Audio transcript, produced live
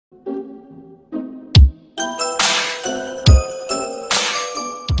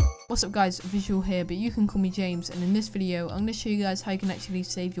What's up guys, Visual here, but you can call me James, and in this video I'm going to show you guys how you can actually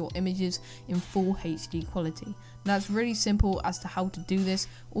save your images in full HD quality. Now it's really simple as to how to do this.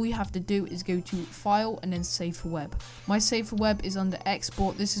 All you have to do is go to File and then Save for Web. My Save for Web is under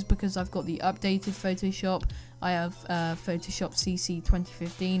Export. This is because I've got the updated Photoshop. I have Photoshop CC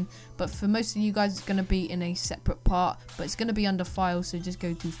 2015, but for most of you guys it's going to be in a separate part, but it's going to be under File, so just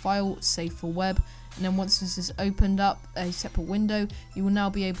go to File, Save for Web, and then once this is opened up a separate window, you will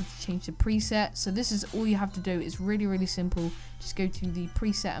now be able to change the preset. So this is all you have to do. It's really simple. Just go to the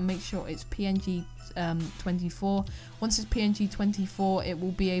preset and make sure it's PNG 24. Once it's PNG 24, it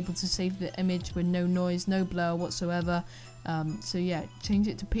will be able to save the image with no noise, no blur whatsoever. So yeah, change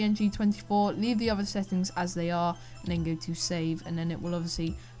it to PNG 24, leave the other settings as they are, and then go to save, and then it will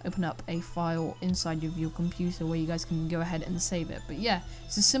obviously open up a file inside of your computer where you guys can go ahead and save it. But yeah,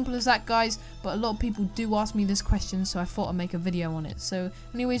 it's as simple as that guys, but a lot of people do ask me this question, so I thought I'd make a video on it. So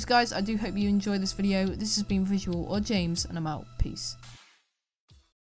anyways guys, I do hope you enjoy this video. This has been Visual or James, and I'm out. Peace.